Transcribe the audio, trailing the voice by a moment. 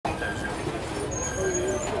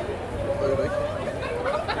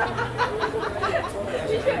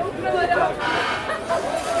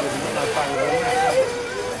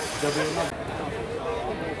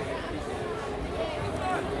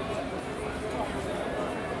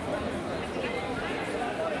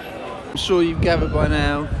I'm sure you've gathered by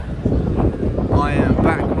now, I am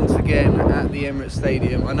back once again at the Emirates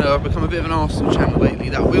Stadium. I know I've become a bit of an Arsenal channel lately.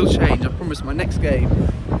 That will change. I promise my next game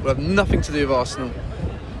will have nothing to do with Arsenal.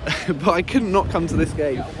 But I could not come to this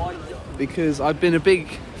game because I've been a big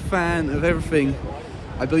fan of everything.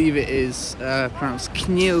 I believe it is pronounced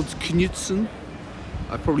Knudsen.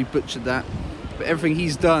 I probably butchered that. But everything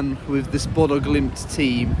he's done with this Bodø Glimt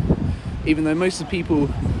team, even though most of the people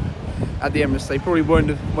at the Emirates, they probably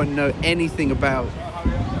won't know anything about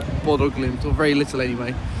Bodø Glimt, or very little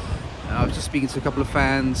anyway. I was just speaking to a couple of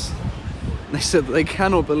fans. They said that they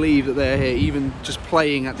cannot believe that they're here. Even just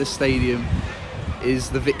playing at this stadium is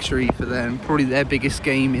the victory for them. Probably their biggest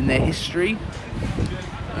game in their history.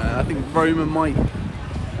 I think Roma might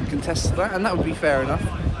contest that, and that would be fair enough.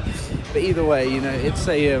 But either way, you know, it's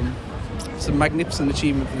a magnificent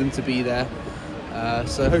achievement for them to be there.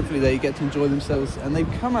 So hopefully they get to enjoy themselves, and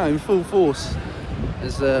they've come out in full force,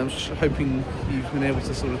 as I'm hoping you've been able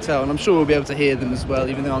to sort of tell, and I'm sure we'll be able to hear them as well,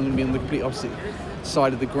 even though I'm going to be on the complete opposite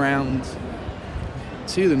side of the ground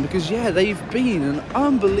to them, because yeah, they've been an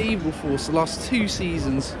unbelievable force the last 2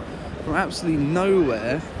 seasons, from absolutely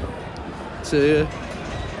nowhere to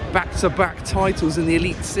back-to-back titles in the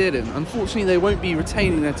Elite Series. Unfortunately, they won't be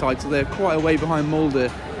retaining their title. They're quite a way behind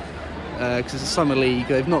Molde because it's a summer league.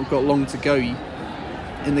 They've not got long to go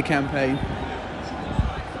in the campaign.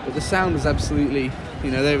 But the sound was absolutely,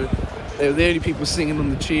 you know, they were the only people singing on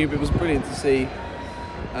the tube. It was brilliant to see.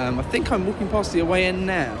 I think I'm walking past the away end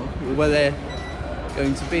now, where they're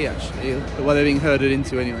going to be actually, or where they're being herded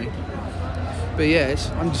into anyway. But yeah,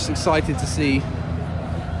 I'm just excited to see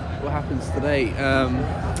what happens today.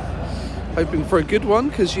 Hoping for a good one,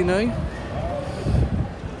 because you know,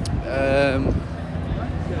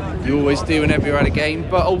 you always do whenever you're at a game,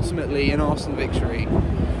 but ultimately an Arsenal victory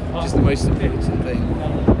is the most important thing.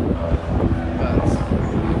 But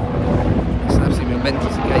it's an absolutely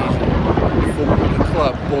momentous occasion for the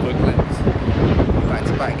club, Bodø Glimt,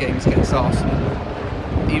 back-to-back games against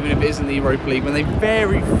Arsenal, even if it isn't the Europa League, when they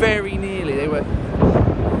very, very nearly, they were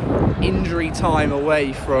injury time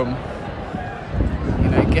away from, you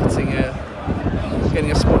know, getting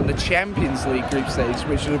a spot in the Champions League group stage,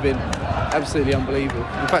 which would have been absolutely unbelievable.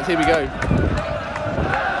 In fact, here we go.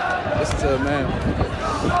 Listen to the man.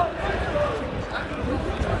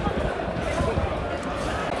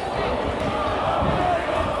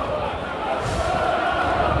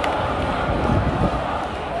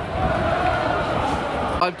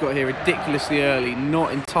 I've got here ridiculously early,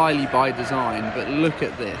 not entirely by design, but look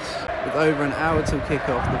at this. With over an hour till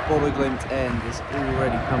kickoff, the Bodø Glimt end is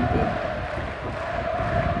already pumping.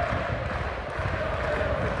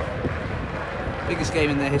 Biggest game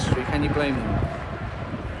in their history, can you blame them?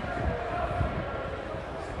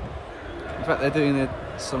 In fact, they're doing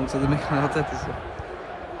a song to the Mikel Arteta song.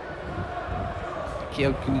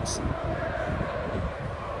 Kjell Knudsen.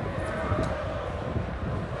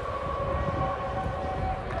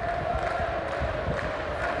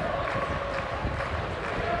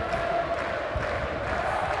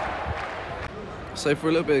 So for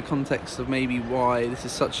a little bit of context of maybe why this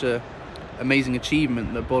is such a amazing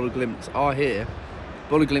achievement that Bodø Glimt are here.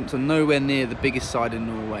 Bodø Glimt are nowhere near the biggest side in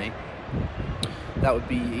Norway. That would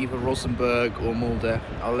be either Rosenborg or Molde.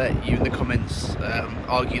 I'll let you in the comments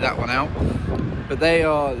argue that one out. But they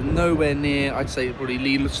are nowhere near, I'd say probably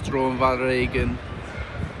Lillestrøm, Vålerenga,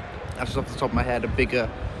 that's just off the top of my head, are bigger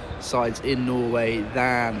sides in Norway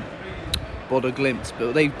than Bodø Glimt.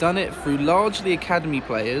 But they've done it through largely academy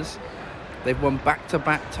players. They've won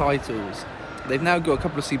back-to-back titles. They've now got a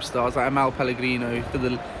couple of superstars like Amal Pellegrino for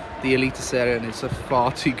the Eliteserien, and it's a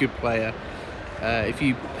far too good player. If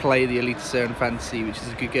you play the Eliteserien Fantasy, which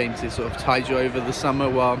is a good game to sort of tide you over the summer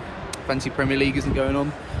while Fantasy Premier League isn't going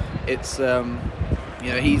on, it's you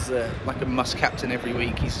know, he's like a must captain every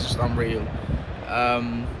week. He's just unreal.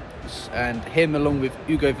 And him along with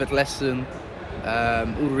Ugo Vedlesen,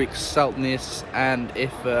 Ulrik Saltnes, and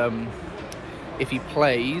if he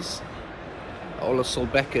plays, Ola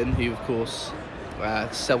Solbecken, who of course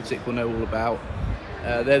Celtic will know all about.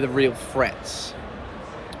 They're the real threats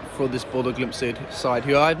for this Bodø Glimt side,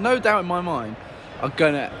 who I have no doubt in my mind are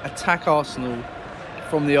going to attack Arsenal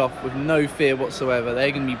from the off with no fear whatsoever. They're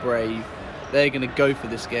going to be brave. They're going to go for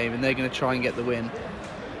this game, and they're going to try and get the win.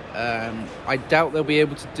 I doubt they'll be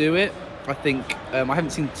able to do it. I think I haven't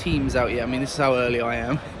seen the teams out yet. I mean, this is how early I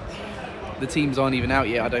am. The teams aren't even out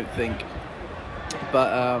yet, I don't think.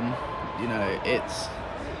 But you know,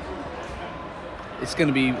 it's going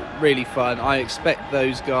to be really fun. I expect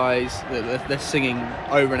those guys that they're singing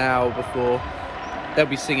over an hour before. They'll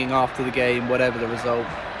be singing after the game, whatever the result.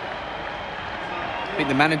 I think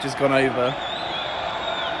the manager's gone over.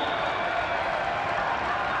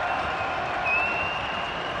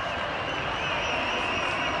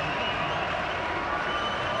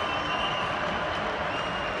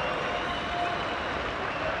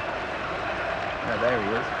 Oh, there he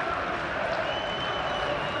is.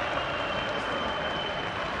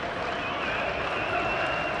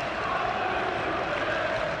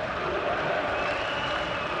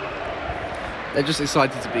 They're just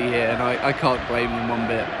excited to be here, and I can't blame them one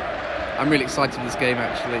bit. I'm really excited for this game,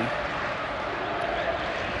 actually.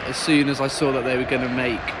 As soon as I saw that they were going to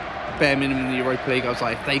make bare minimum in the Europa League, I was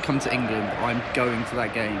like, if they come to England, I'm going to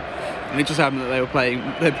that game. And it just happened that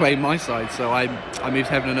they're playing my side, so I moved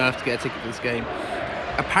heaven and earth to get a ticket for this game.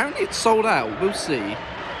 Apparently it's sold out, we'll see.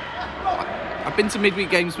 I've been to midweek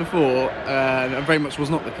games before, and very much was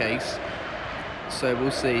not the case. So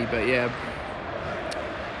we'll see, but yeah,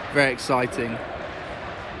 very exciting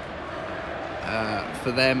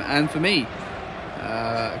for them and for me.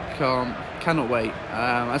 Cannot wait.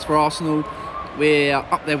 As for Arsenal, we're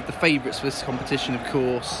up there with the favourites for this competition, of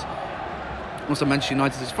course. Also, Manchester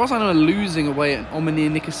United, as far as I know, are losing away at Omni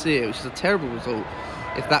and Nicosia, which is a terrible result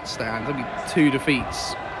if that stands. Only 2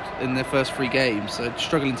 defeats in their first 3 games, so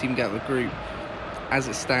struggling to even get out of the group. As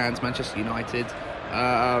it stands, Manchester United,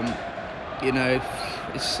 you know,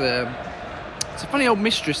 it's a funny old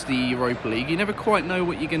mistress, the Europa League. You never quite know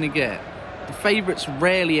what you're going to get. The favourites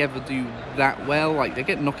rarely ever do that well. Like, they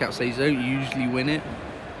get knockout stages, they don't usually win it.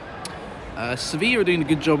 Sevilla are doing a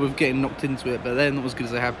good job of getting knocked into it, but they're not as good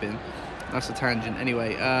as they have been. That's a tangent.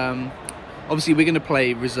 Anyway, obviously we're going to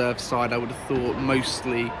play reserve side. I would have thought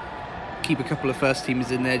mostly keep a couple of first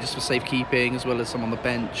teamers in there just for safekeeping, as well as some on the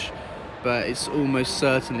bench. But it's almost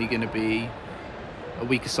certainly going to be a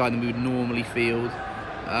weaker side than we would normally field.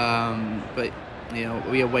 But you know,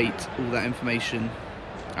 we await all that information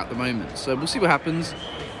at the moment, so we'll see what happens.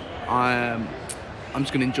 I'm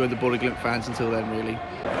just going to enjoy the Bodø Glimt fans until then, really.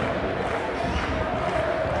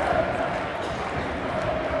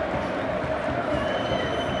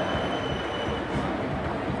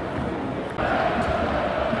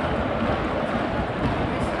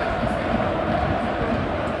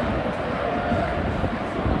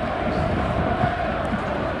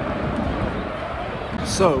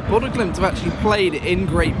 So, Bodø Glimt have actually played in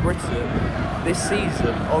Great Britain this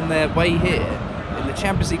season on their way here. In the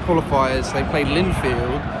Champions League qualifiers, they played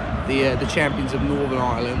Linfield, the champions of Northern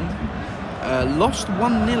Ireland, lost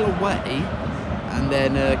 1-0 away, and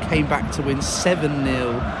then came back to win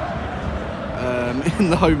 7-0 in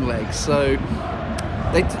the home leg. So,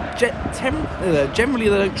 they generally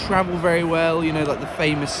they don't travel very well, you know, like the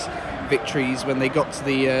famous victories when they got to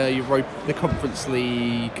the Conference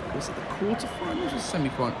League. Was it the quarterfinals or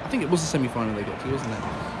semi-final? I think it was the semi-final they got to, wasn't it?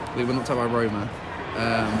 They were knocked out by Roma,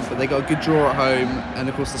 but they got a good draw at home, and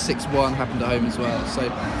of course the 6-1 happened at home as well. So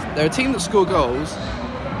they're a team that score goals,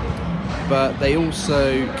 but they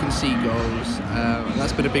also concede goals, and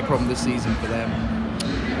that's been a big problem this season for them.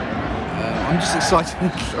 I'm just excited.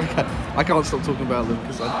 I can't stop talking about them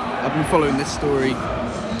because I've been following this story,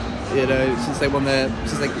 you know, since they won the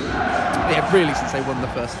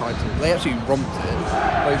first title. They actually romped it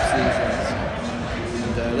both seasons,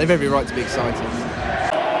 and they've every right to be excited.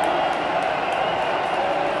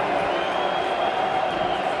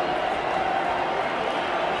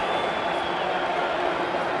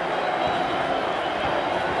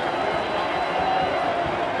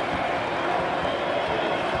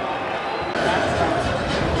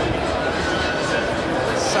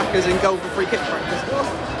 Saka's in goal for free kick practice.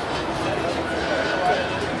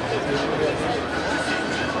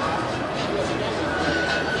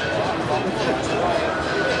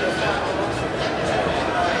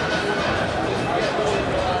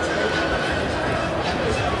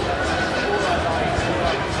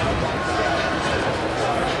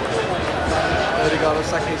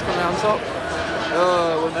 Saka's coming out on top.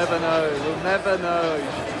 Oh, we'll never know. We'll never know.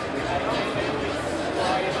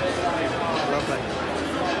 Lovely.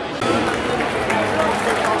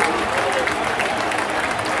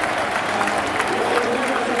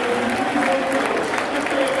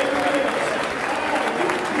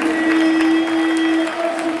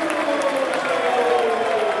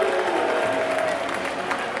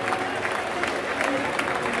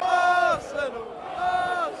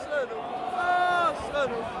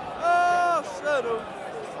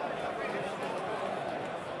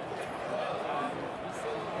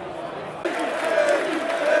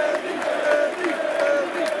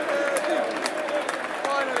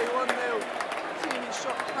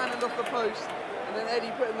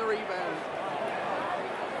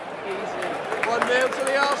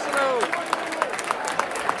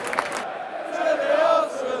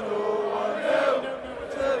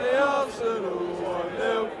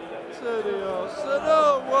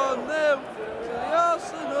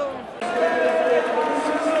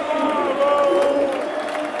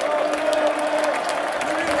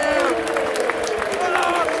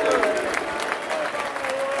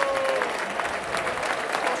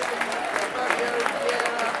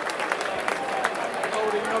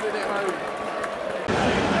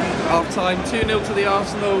 time, 2-0 to the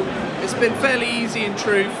Arsenal. It's been fairly easy in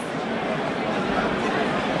truth.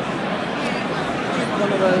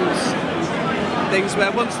 One of those things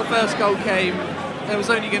where once the first goal came, there was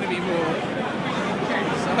only going to be more.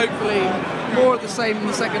 So hopefully more of the same in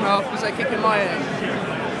the second half because they're kicking my end.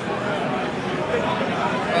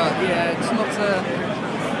 But yeah, it's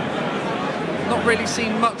not really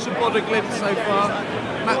seen much of Bodø Glimt so far.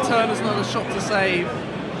 Matt Turner's not a shot to save,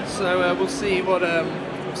 so we'll see what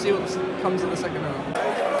comes in the second half.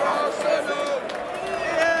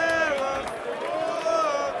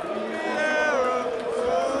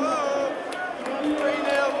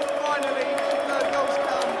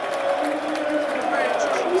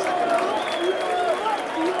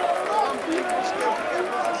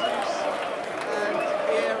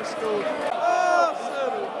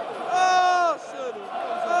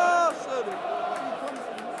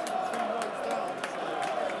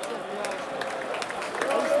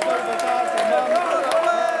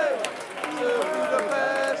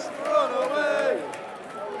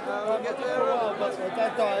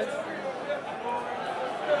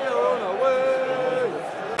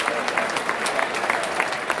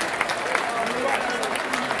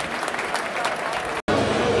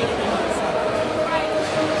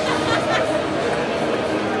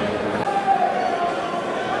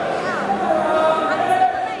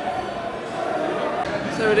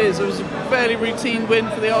 So it is. It was a fairly routine win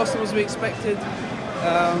for the Arsenal as we expected.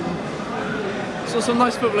 Saw some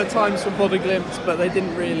nice football at times from Bodø Glimt, but they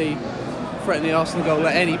didn't really threaten the Arsenal goal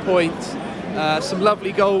at any point. Some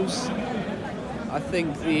lovely goals. I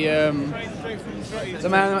think the man of the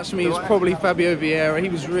match for me was probably Fabio Vieira. He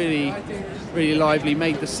was really lively,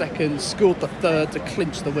 made the second, scored the third to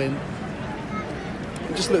clinch the win.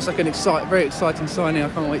 It just looks like an very exciting signing. I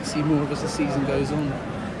can't wait to see more of as the season goes on.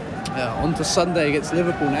 On to Sunday against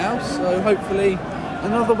Liverpool now, so hopefully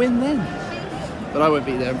another win then. But I won't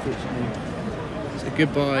be there, unfortunately. So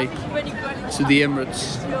goodbye to the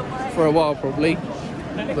Emirates for a while, probably.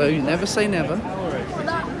 Though you never say never.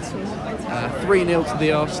 3-0 to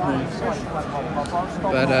the Arsenal.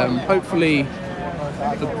 But hopefully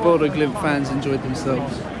the Bodø Glimt fans enjoyed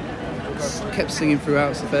themselves. Kept singing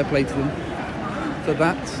throughout, so fair play to them for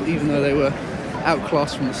that, even though they were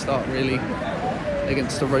outclassed from the start, really,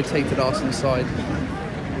 against a rotated Arsenal side.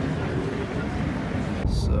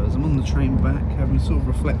 So as I'm on the train back, having sort of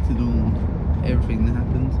reflected on everything that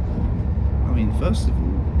happened, I mean, first of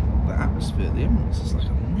all, the atmosphere at the Emirates is like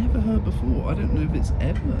I've never heard before. I don't know if it's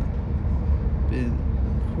ever been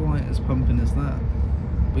quite as pumping as that.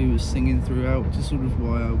 We were singing throughout, which is sort of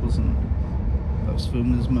why I was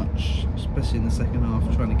filming as much, especially in the second half,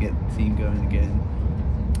 trying to get the team going again.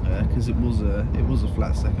 Because it was a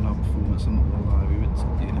flat second half performance. I'm not gonna lie.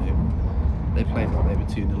 They played like they were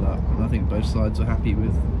 2-0 up, and I think both sides were happy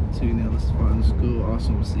with 2-0 as the final score.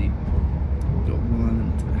 Arsenal obviously got one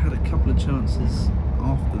and had a couple of chances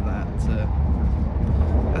after that to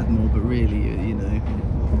add more, but really,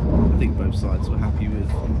 I think both sides were happy with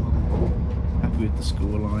the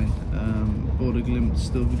scoreline. Bodø Glimt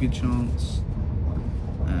still have a good chance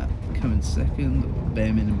at coming second, or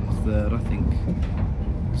bare minimum third. I think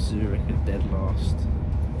Zurich are dead last,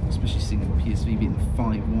 especially seeing PSV beating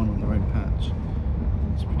 5-1 on their own patch.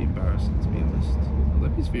 It's pretty embarrassing, to be honest. Although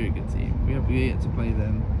PSV are a good team. We have yet to play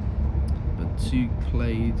them, but 2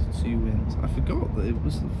 wins. I forgot that it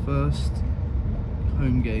was the first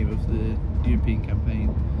home game of the European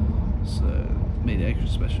campaign, so it made it extra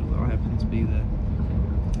special that I happened to be there.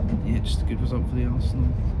 Yeah, just a good result for the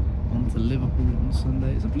Arsenal. On to Liverpool on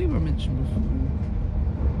Sunday, as I believe I mentioned before.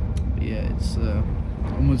 But yeah, it's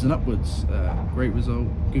onwards and upwards. Great result,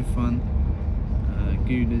 good fun.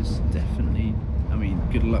 Gooners definitely. I mean,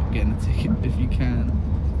 good luck getting a ticket if you can.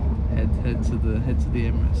 Head to the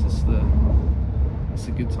Emirates. It's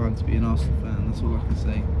a good time to be an Arsenal fan. That's all I can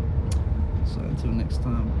say. So until next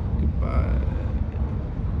time, goodbye.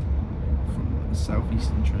 From the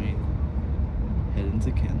southeastern train, heading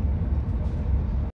to Kent.